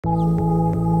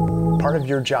Part of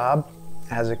your job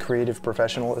as a creative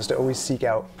professional is to always seek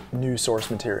out new source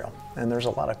material. And there's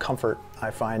a lot of comfort, I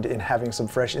find, in having some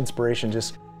fresh inspiration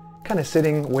just kind of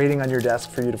sitting, waiting on your desk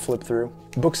for you to flip through.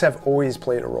 Books have always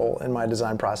played a role in my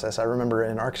design process. I remember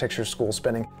in architecture school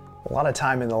spending a lot of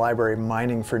time in the library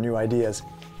mining for new ideas.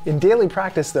 In daily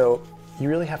practice, though, you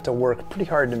really have to work pretty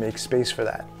hard to make space for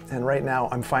that. And right now,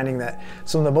 I'm finding that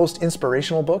some of the most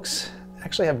inspirational books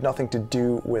actually have nothing to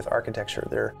do with architecture.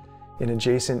 They're in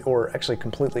adjacent or actually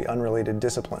completely unrelated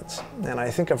disciplines. And I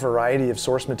think a variety of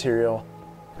source material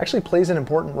actually plays an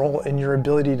important role in your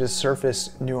ability to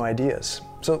surface new ideas.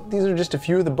 So these are just a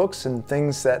few of the books and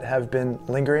things that have been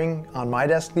lingering on my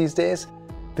desk these days,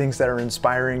 things that are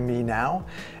inspiring me now.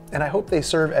 And I hope they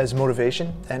serve as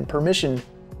motivation and permission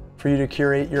for you to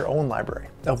curate your own library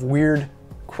of weird,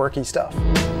 quirky stuff.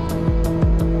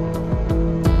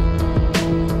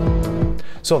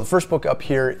 So the first book up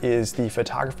here is the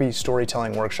Photography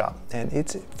Storytelling Workshop, and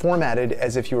it's formatted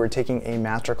as if you were taking a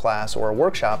masterclass or a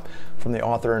workshop from the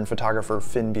author and photographer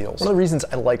Finn Beals. One of the reasons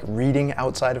I like reading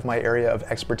outside of my area of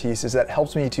expertise is that it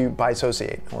helps me to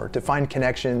bisociate, or to find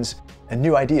connections and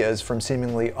new ideas from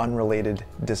seemingly unrelated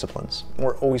disciplines.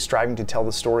 We're always striving to tell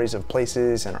the stories of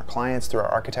places and our clients through our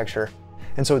architecture,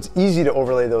 and so it's easy to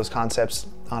overlay those concepts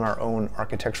on our own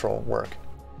architectural work.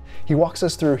 He walks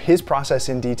us through his process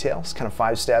in detail, kind of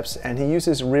 5 steps, and he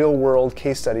uses real-world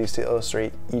case studies to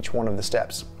illustrate each one of the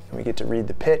steps. And we get to read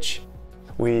the pitch,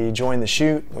 we join the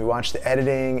shoot, we watch the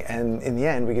editing, and in the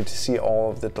end, we get to see all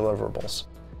of the deliverables.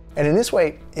 And in this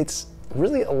way, it's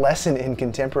really a lesson in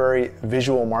contemporary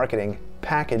visual marketing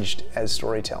packaged as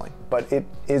storytelling, but it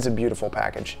is a beautiful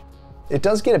package. It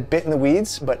does get a bit in the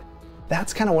weeds, but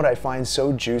that's kind of what I find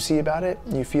so juicy about it.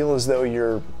 You feel as though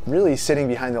you're really sitting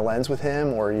behind the lens with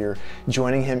him, or you're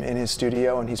joining him in his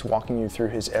studio and he's walking you through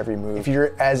his every move. If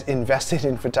you're as invested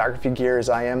in photography gear as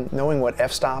I am, knowing what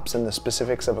f-stops and the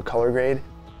specifics of a color grade,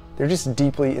 they're just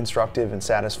deeply instructive and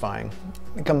satisfying.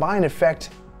 The combined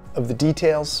effect of the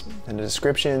details and the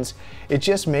descriptions, it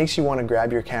just makes you want to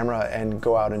grab your camera and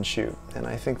go out and shoot. And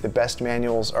I think the best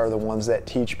manuals are the ones that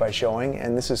teach by showing,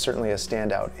 and this is certainly a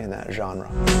standout in that genre.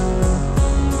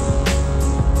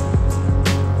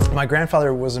 My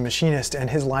grandfather was a machinist, and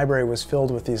his library was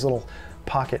filled with these little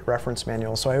pocket reference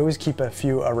manuals, so I always keep a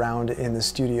few around in the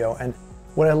studio. And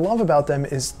what I love about them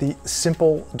is the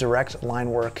simple, direct line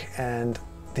work and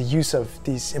the use of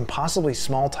these impossibly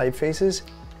small typefaces.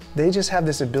 They just have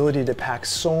this ability to pack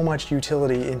so much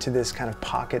utility into this kind of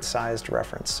pocket-sized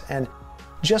reference. And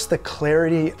just the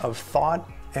clarity of thought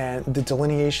and the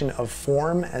delineation of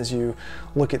form as you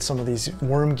look at some of these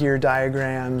worm gear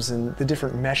diagrams and the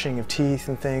different meshing of teeth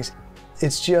and things,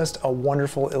 it's just a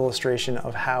wonderful illustration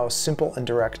of how simple and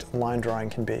direct line drawing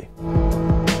can be.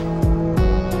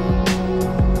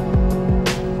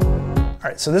 All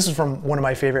right, so this is from one of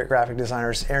my favorite graphic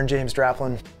designers, Aaron James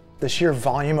Draplin. The sheer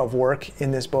volume of work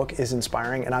in this book is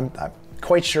inspiring, and I'm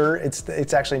quite sure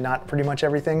it's actually not pretty much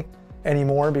everything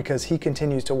anymore, because he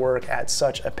continues to work at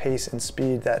such a pace and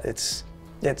speed that it's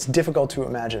difficult to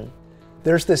imagine.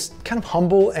 There's this kind of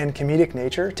humble and comedic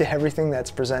nature to everything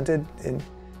that's presented, and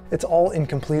it's all in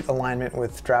complete alignment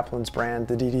with Draplin's brand,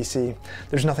 the DDC.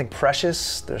 There's nothing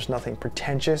precious, there's nothing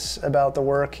pretentious about the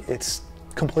work. It's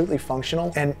completely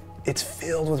functional, and it's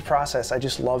filled with process. I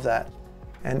just love that.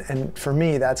 And for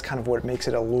me, that's kind of what makes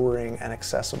it alluring and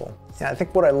accessible. Yeah, I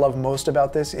think what I love most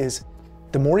about this is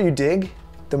the more you dig,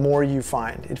 the more you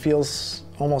find. It feels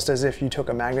almost as if you took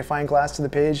a magnifying glass to the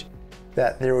page,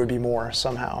 that there would be more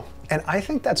somehow. And I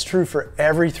think that's true for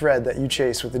every thread that you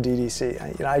chase with the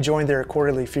DDC. I joined their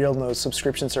quarterly Field Notes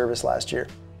subscription service last year.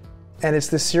 And it's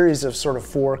this series of sort of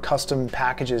 4 custom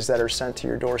packages that are sent to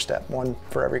your doorstep, 1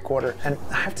 for every quarter. And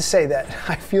I have to say that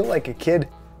I feel like a kid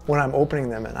when I'm opening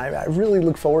them, and I really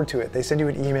look forward to it. They send you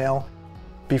an email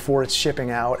before it's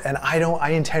shipping out, and I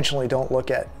intentionally don't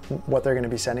look at what they're gonna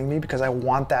be sending me because I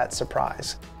want that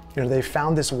surprise. You know, they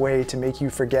found this way to make you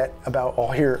forget about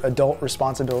all your adult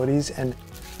responsibilities and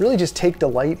really just take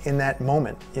delight in that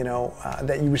moment, you know,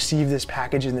 that you receive this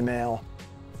package in the mail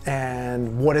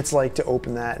and what it's like to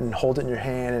open that and hold it in your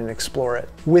hand and explore it.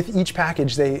 With each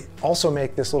package, they also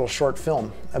make this little short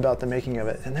film about the making of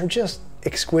it, and they're just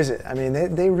exquisite. I mean,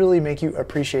 they really make you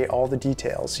appreciate all the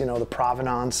details, you know, the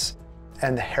provenance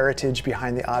and the heritage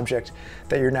behind the object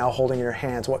that you're now holding in your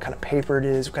hands, what kind of paper it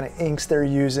is, what kind of inks they're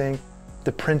using,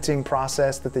 the printing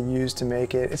process that they use to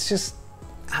make it. It's just,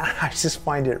 I just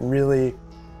find it really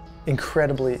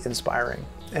incredibly inspiring.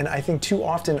 And I think too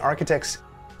often architects,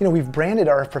 you know, we've branded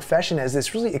our profession as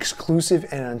this really exclusive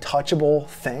and untouchable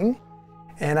thing.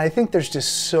 And I think there's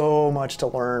just so much to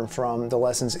learn from the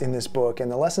lessons in this book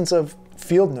and the lessons of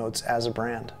Field Notes as a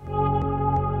brand.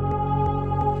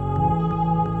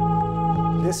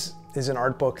 This is an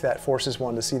art book that forces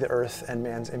one to see the earth and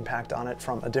man's impact on it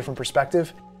from a different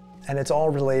perspective. And it's all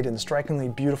relayed in strikingly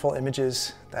beautiful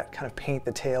images that kind of paint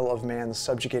the tale of man's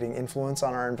subjugating influence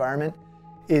on our environment.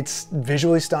 It's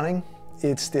visually stunning.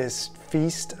 It's this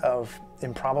feast of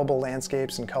improbable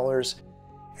landscapes and colors.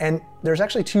 And there's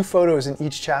actually 2 photos in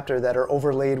each chapter that are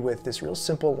overlaid with this real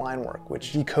simple line work,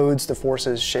 which decodes the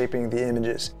forces shaping the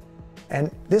images. And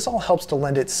this all helps to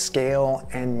lend it scale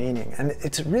and meaning. And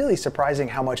it's really surprising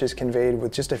how much is conveyed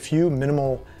with just a few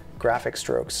minimal graphic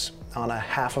strokes on a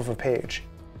half of a page.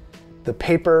 The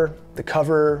paper, the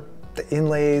cover, the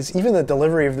inlays, even the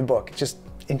delivery of the book, just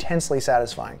intensely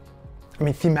satisfying. I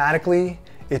mean, thematically,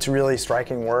 it's really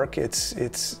striking work.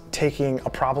 It's taking a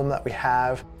problem that we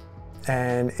have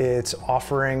and it's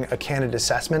offering a candid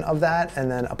assessment of that and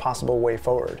then a possible way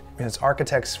forward. And as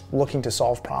architects looking to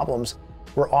solve problems,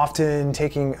 we're often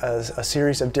taking a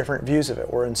series of different views of it.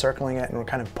 We're encircling it and we're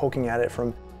kind of poking at it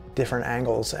from different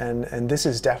angles. And this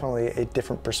is definitely a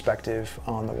different perspective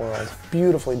on the world.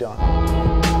 Beautifully done.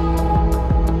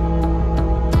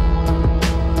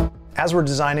 As we're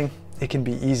designing, it can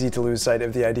be easy to lose sight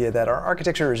of the idea that our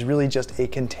architecture is really just a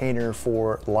container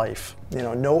for life. You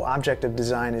know, no object of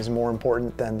design is more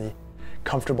important than the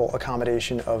comfortable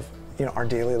accommodation of, our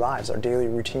daily lives, our daily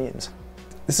routines.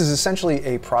 This is essentially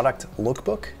a product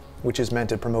lookbook, which is meant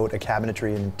to promote a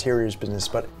cabinetry and interiors business,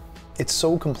 but it's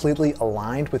so completely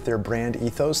aligned with their brand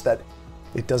ethos that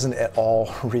it doesn't at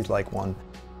all read like one.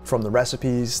 From the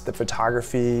recipes, the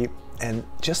photography, and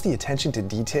just the attention to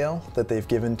detail that they've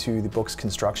given to the book's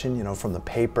construction, from the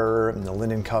paper and the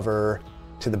linen cover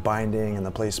to the binding and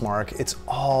the placemark, it's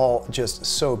all just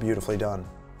so beautifully done.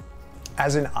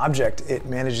 As an object, it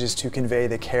manages to convey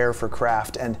the care for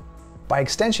craft, and by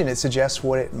extension, it suggests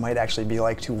what it might actually be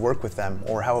like to work with them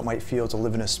or how it might feel to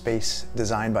live in a space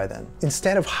designed by them.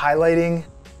 Instead of highlighting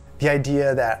the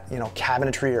idea that,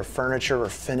 cabinetry or furniture or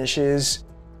finishes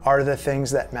are the things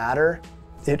that matter,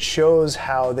 it shows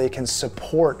how they can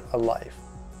support a life.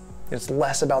 It's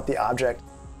less about the object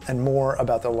and more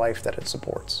about the life that it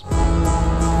supports.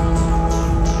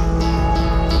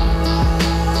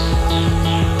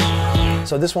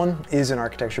 So this one is an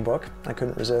architecture book. I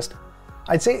couldn't resist.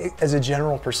 I'd say as a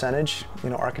general percentage,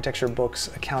 architecture books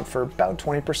account for about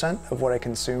 20% of what I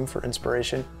consume for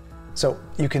inspiration. So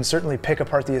you can certainly pick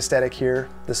apart the aesthetic here,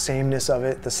 the sameness of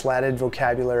it, the slatted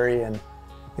vocabulary, and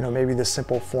maybe the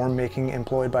simple form making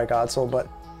employed by Godsell, but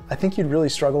I think you'd really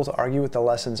struggle to argue with the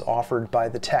lessons offered by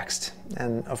the text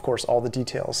and, of course, all the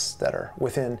details that are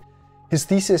within. His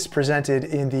thesis presented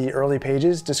in the early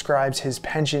pages describes his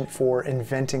penchant for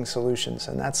inventing solutions,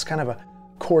 and that's kind of a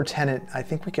core tenet I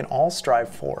think we can all strive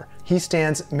for. He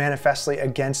stands manifestly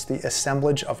against the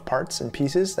assemblage of parts and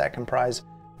pieces that comprise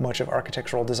much of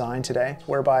architectural design today,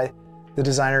 whereby the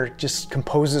designer just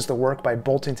composes the work by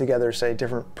bolting together, say,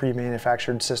 different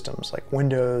pre-manufactured systems like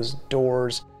windows,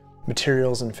 doors,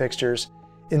 materials, and fixtures.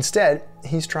 Instead,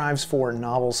 he strives for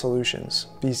novel solutions,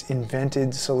 these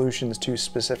invented solutions to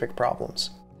specific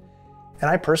problems. And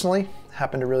I personally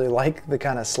happen to really like the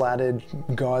kind of slatted,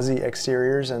 gauzy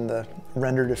exteriors and the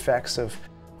rendered effects of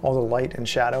all the light and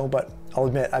shadow, but I'll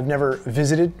admit I've never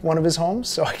visited one of his homes,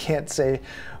 so I can't say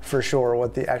for sure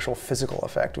what the actual physical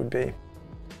effect would be.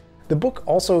 The book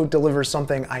also delivers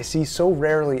something I see so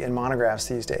rarely in monographs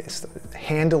these days,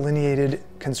 hand-delineated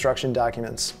construction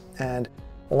documents, and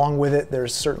along with it,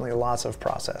 there's certainly lots of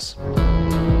process.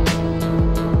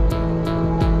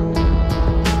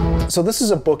 So this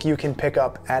is a book you can pick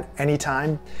up at any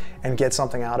time and get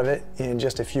something out of it in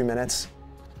just a few minutes.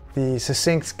 The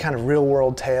succinct kind of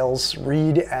real-world tales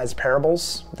read as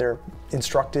parables. They're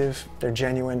instructive, they're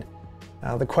genuine.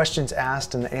 The questions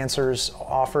asked and the answers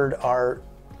offered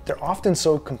they're often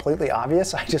so completely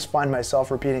obvious, I just find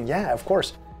myself repeating, yeah, of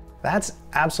course, that's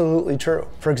absolutely true.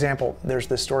 For example, there's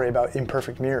this story about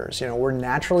imperfect mirrors. We're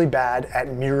naturally bad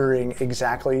at mirroring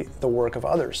exactly the work of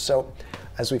others. So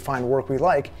as we find work we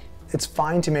like, it's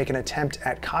fine to make an attempt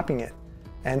at copying it.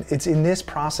 And it's in this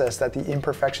process that the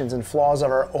imperfections and flaws of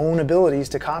our own abilities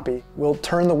to copy will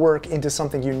turn the work into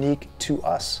something unique to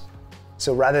us.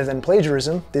 So rather than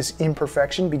plagiarism, this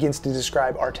imperfection begins to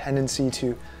describe our tendency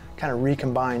to kind of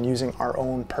recombine using our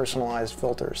own personalized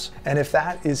filters. And if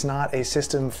that is not a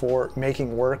system for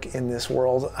making work in this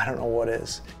world, I don't know what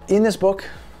is. In this book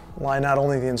lie not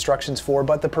only the instructions for,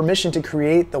 but the permission to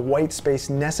create the white space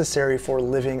necessary for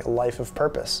living a life of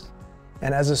purpose.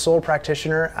 And as a sole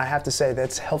practitioner, I have to say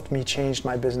that's helped me change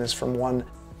my business from one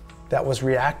that was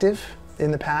reactive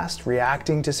in the past,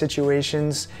 reacting to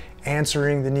situations,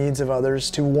 answering the needs of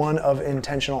others, to one of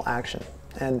intentional action.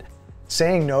 And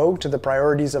saying no to the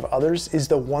priorities of others is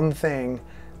the one thing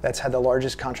that's had the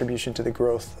largest contribution to the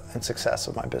growth and success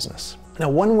of my business. Now,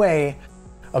 one way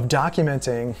of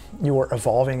documenting your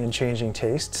evolving and changing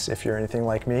tastes, if you're anything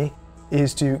like me,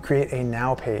 is to create a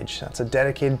now page. That's a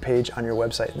dedicated page on your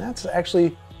website. And that's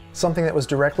actually something that was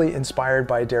directly inspired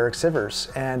by Derek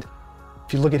Sivers. And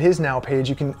if you look at his now page,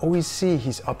 you can always see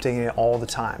he's updating it all the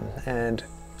time. And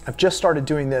I've just started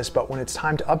doing this, but when it's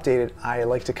time to update it, I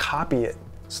like to copy it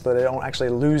so that I don't actually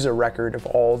lose a record of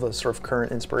all the sort of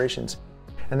current inspirations.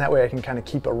 And that way I can kind of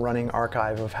keep a running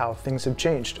archive of how things have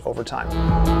changed over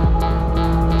time.